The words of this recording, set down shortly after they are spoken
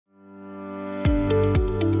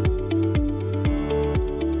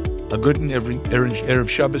A good and Erev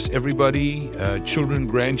Shabbos, everybody, children,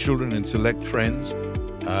 grandchildren, and select friends.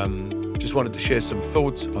 Just wanted to share some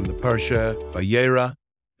thoughts on the Parsha Vayera.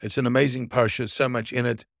 It's an amazing Parsha, so much in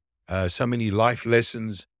it, so many life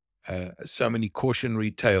lessons, so many cautionary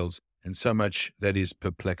tales, and so much that is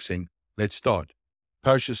perplexing. Let's start.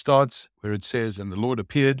 Parsha starts where it says, "And the Lord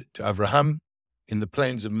appeared to Avraham in the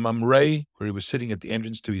plains of Mamre, where he was sitting at the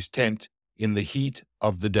entrance to his tent in the heat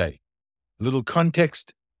of the day." A little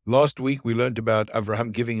context. Last week, we learned about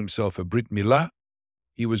Avraham giving himself a Brit Milah.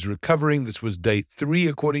 He was recovering. This was day 3,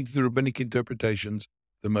 according to the rabbinic interpretations,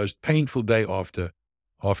 the most painful day after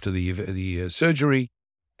the surgery.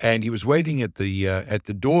 And he was waiting at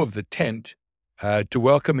the door of the tent to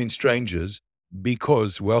welcome in strangers,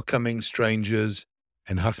 because welcoming strangers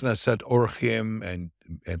and Hachnasat Orchim and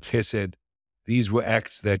Chesed, these were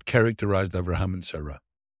acts that characterized Avraham and Sarah.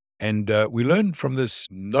 And we learned from this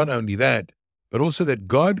not only that, but also that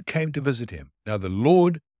God came to visit him. Now the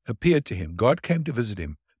Lord appeared to him. God came to visit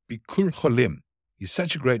him. Bikur Cholim is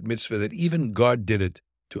such a great mitzvah that even God did it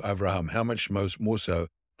to Avraham. How much more so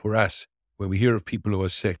for us when we hear of people who are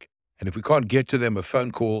sick. And if we can't get to them, a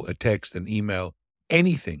phone call, a text, an email,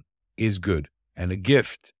 anything is good. And a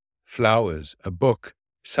gift, flowers, a book,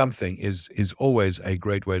 something is always a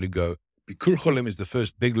great way to go. Bikur Cholim is the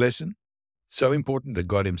first big lesson. So important that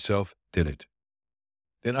God himself did it.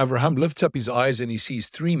 Then Avraham lifts up his eyes and he sees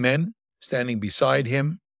 3 men standing beside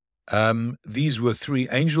him. These were 3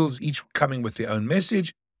 angels, each coming with their own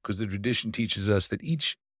message, because the tradition teaches us that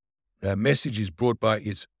each message is brought by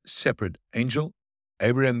its separate angel.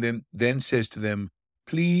 Abraham then says to them,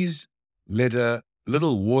 "Please let a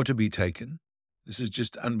little water be taken." This is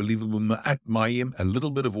just unbelievable. Ma'at mayim, a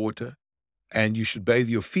little bit of water, and you should bathe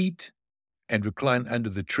your feet and recline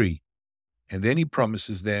under the tree. And then he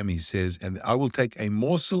promises them, he says, "And I will take a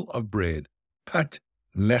morsel of bread, pat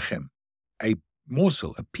lechem, a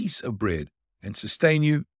morsel, a piece of bread, and sustain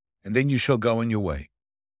you, and then you shall go on your way."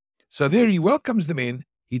 So there he welcomes them in.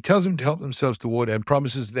 He tells them to help themselves to water and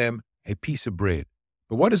promises them a piece of bread.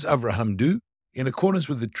 But what does Avraham do? In accordance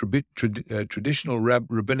with the traditional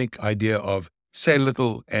rabbinic idea of say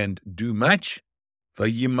little and do much,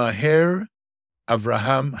 vayimaher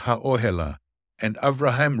Avraham ha'ohela, and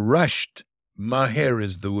Avraham rushed. Maher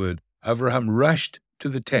is the word. Avraham rushed to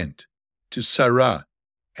the tent, to Sarah,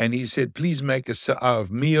 and he said, "Please make a sa'ah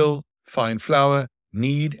of meal, fine flour,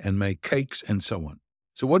 knead, and make cakes," and so on.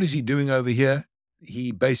 So what is he doing over here?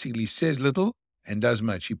 He basically says little and does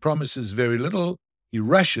much. He promises very little. He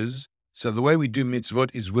rushes. So the way we do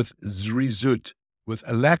mitzvot is with zrizut, with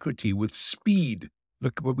alacrity, with speed.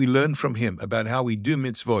 Look what we learn from him about how we do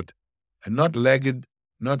mitzvot. And not laggard,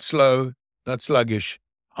 not slow, not sluggish,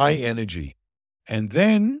 high energy. And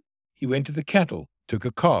then he went to the cattle, took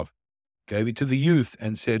a calf, gave it to the youth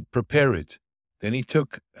and said, "Prepare it." Then he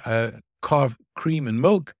took calf cream and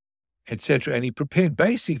milk, etc. And he prepared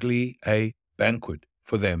basically a banquet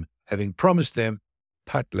for them, having promised them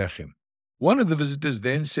pat lechem. One of the visitors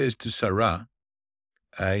then says to Sarah,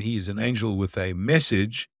 he is an angel with a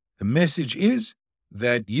message. The message is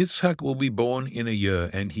that Yitzchak will be born in a year.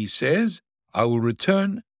 And he says, "I will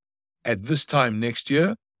return at this time next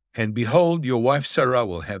year, and behold, your wife Sarah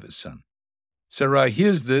will have a son." Sarah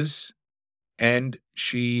hears this, and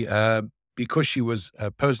she, because she was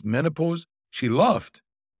post-menopause, she laughed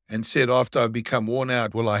and said, "After I've become worn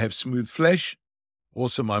out, will I have smooth flesh?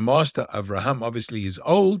 Also, my master, Avraham, obviously is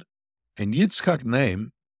old." And Yitzchak's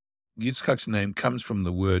name comes from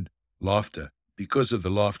the word laughter, because of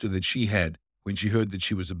the laughter that she had when she heard that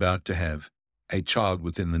she was about to have a child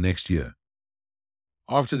within the next year.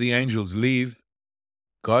 After the angels leave,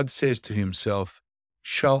 God says to himself,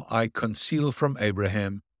 "Shall I conceal from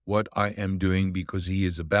Abraham what I am doing?" Because he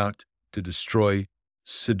is about to destroy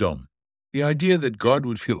Sodom. The idea that God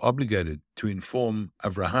would feel obligated to inform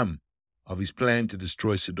Avraham of his plan to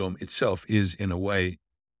destroy Sodom itself is, in a way,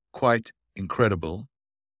 quite incredible.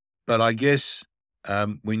 But I guess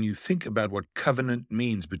when you think about what covenant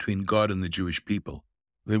means between God and the Jewish people,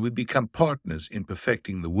 when we become partners in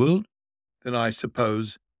perfecting the world, then I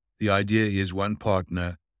suppose the idea is one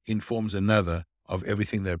partner informs another of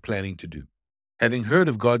everything they're planning to do. Having heard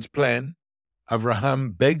of God's plan,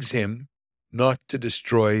 Avraham begs him not to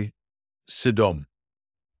destroy Sodom.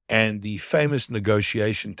 And the famous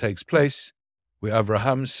negotiation takes place where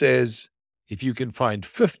Avraham says, "If you can find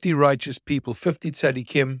 50 righteous people, 50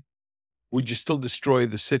 tzaddikim, would you still destroy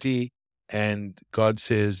the city?" And God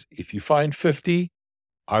says, "If you find 50,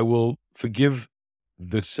 I will forgive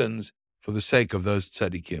the sins for the sake of those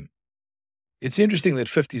tzaddikim." It's interesting that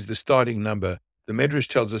 50 is the starting number. The Medrash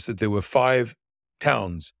tells us that there were 5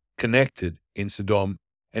 towns connected in Sodom,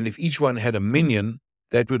 And if each one had a minion,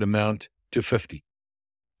 that would amount to 50.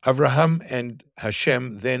 Avraham and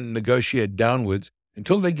Hashem then negotiate downwards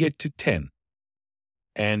until they get to 10.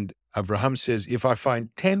 And Avraham says, if I find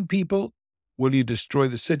 10 people, will you destroy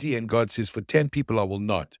the city? And God says, for 10 people, I will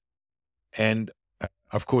not. And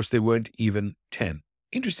of course, there weren't even 10.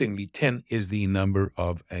 Interestingly, 10 is the number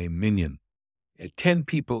of a minion. 10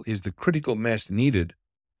 people is the critical mass needed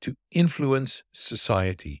to influence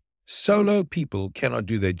society. Solo people cannot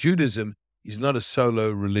do that. Judaism is not a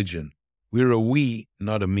solo religion. We're a we,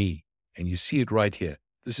 not a me. And you see it right here.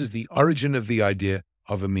 This is the origin of the idea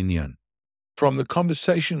of a minyan. From the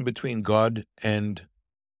conversation between God and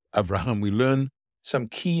Avraham, we learn some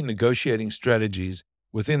key negotiating strategies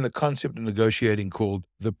within the concept of negotiating called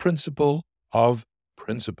the principle of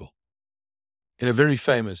principle. In a very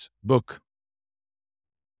famous book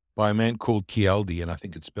by a man called Cialdi, and I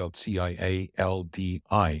think it's spelled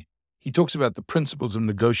Cialdi, he talks about the principles of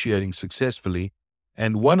negotiating successfully,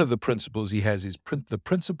 and one of the principles he has is the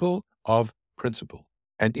principle of principle.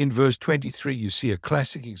 And in verse 23, you see a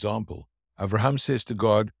classic example. Avraham says to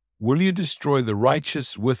God, will you destroy the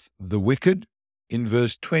righteous with the wicked? In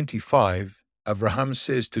verse 25, Avraham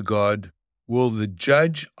says to God, will the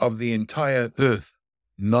judge of the entire earth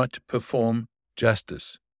not perform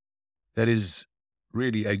justice? That is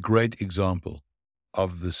really a great example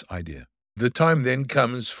of this idea. The time then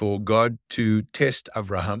comes for God to test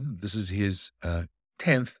Avraham. This is his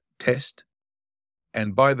 10th test.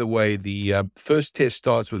 And by the way, the first test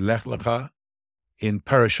starts with Lech Lecha in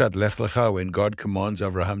Parashat Lech Lecha, when God commands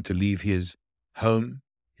Avraham to leave his home,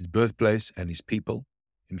 his birthplace, and his people.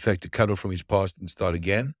 In fact, to cut off from his past and start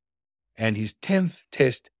again. And his 10th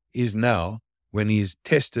test is now when he is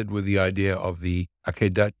tested with the idea of the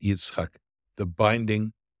Akeidah Yitzchak, the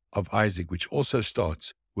binding of Isaac, which also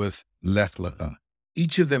starts with Lech Lecha.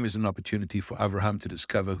 Each of them is an opportunity for Avraham to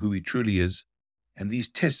discover who he truly is. And these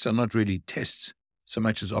tests are not really tests so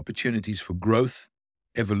much as opportunities for growth,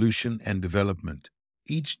 evolution, and development.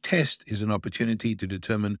 Each test is an opportunity to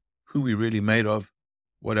determine who we're really made of,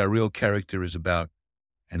 what our real character is about,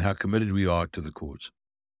 and how committed we are to the cause.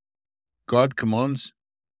 God commands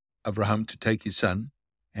Avraham to take his son,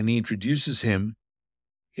 and he introduces him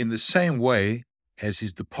in the same way as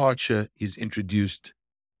his departure is introduced.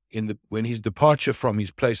 When his departure from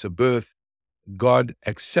his place of birth, God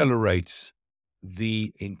accelerates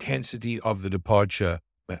the intensity of the departure.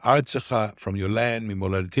 From your land,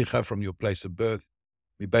 from your place of birth,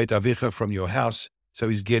 from your house. So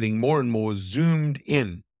he's getting more and more zoomed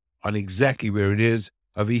in on exactly where it is.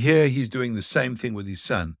 Over here, he's doing the same thing with his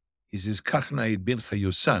son. He says, Kachna bincha,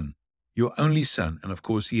 your son, your only son. And of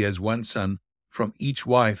course, he has one son from each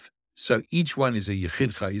wife. So each one is a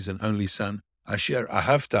yechidcha, is an only son. Asher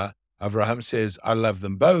ahavta, Avraham says, I love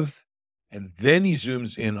them both. And then he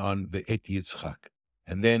zooms in on the et Yitzchak.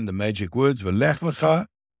 And then the magic words, v'lech lecha,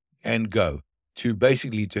 and go to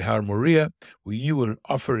Har Moriah, where you will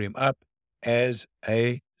offer him up as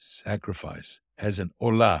a sacrifice, as an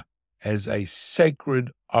olah, as a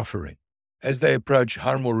sacred offering. As they approach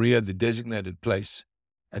Har Moriah, the designated place,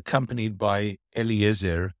 accompanied by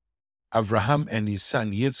Eliezer, Avraham and his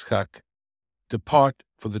son Yitzchak depart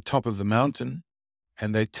for the top of the mountain,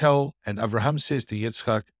 and Avraham says to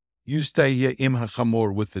Yitzchak, you stay here im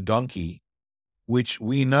hachamor, with the donkey, which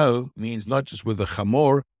we know means not just with the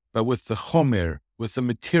chamor, but with the chomer, with the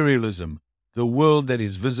materialism, the world that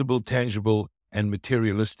is visible, tangible, and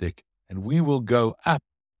materialistic. And we will go up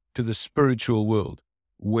to the spiritual world,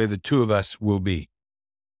 where the two of us will be.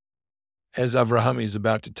 As Avraham is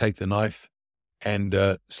about to take the knife and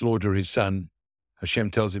slaughter his son,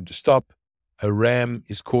 Hashem tells him to stop. A ram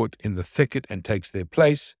is caught in the thicket and takes their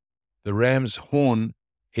place. The ram's horn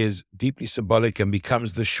is deeply symbolic and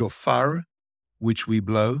becomes the shofar, which we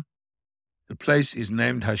blow. The place is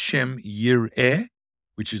named Hashem Yireh,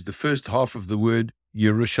 which is the first half of the word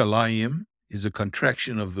Yerushalayim, is a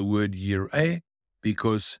contraction of the word Yireh,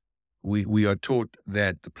 because we are taught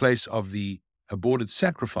that the place of the aborted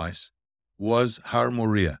sacrifice was Har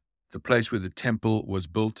Moriah, the place where the temple was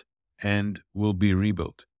built and will be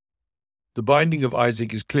rebuilt. The binding of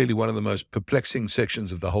Isaac is clearly one of the most perplexing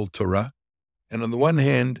sections of the whole Torah. And on the one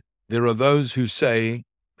hand, there are those who say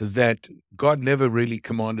that God never really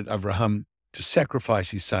commanded Avraham to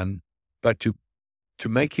sacrifice his son, but to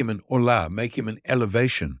make him an olah, make him an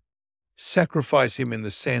elevation, sacrifice him in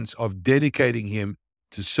the sense of dedicating him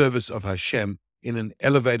to service of Hashem in an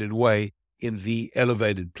elevated way in the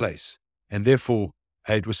elevated place. And therefore,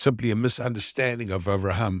 it was simply a misunderstanding of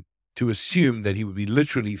Avraham to assume that he would be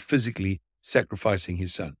literally, physically sacrificing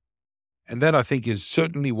his son. And that, I think, is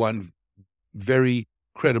certainly one very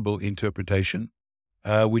credible interpretation.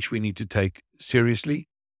 which we need to take seriously.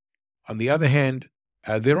 On the other hand,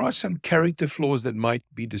 there are some character flaws that might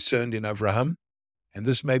be discerned in Avraham, and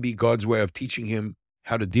this may be God's way of teaching him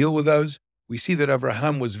how to deal with those. We see that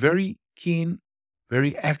Avraham was very keen,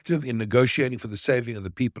 very active in negotiating for the saving of the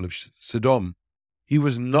people of Sodom. He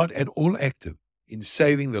was not at all active in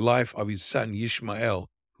saving the life of his son Yishmael,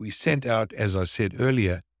 who he sent out, as I said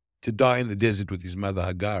earlier, to die in the desert with his mother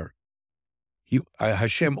Hagar.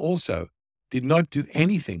 Hashem also did not do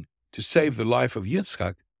anything to save the life of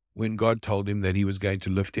Yitzchak when God told him that he was going to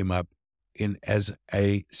lift him up as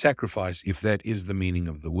a sacrifice, if that is the meaning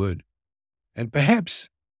of the word. And perhaps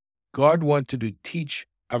God wanted to teach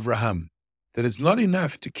Avraham that it's not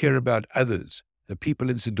enough to care about others, the people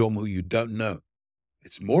in Sodom who you don't know.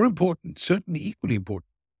 It's more important, certainly equally important,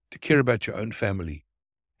 to care about your own family.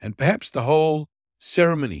 And perhaps the whole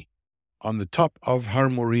ceremony on the top of Har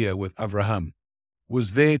Moriah with Avraham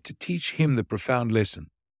was there to teach him the profound lesson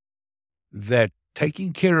that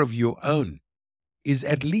taking care of your own is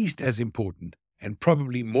at least as important and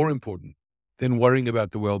probably more important than worrying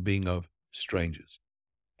about the well-being of strangers.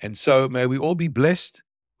 And so may we all be blessed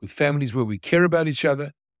with families where we care about each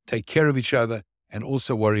other, take care of each other, and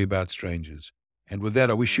also worry about strangers. And with that,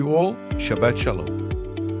 I wish you all Shabbat Shalom.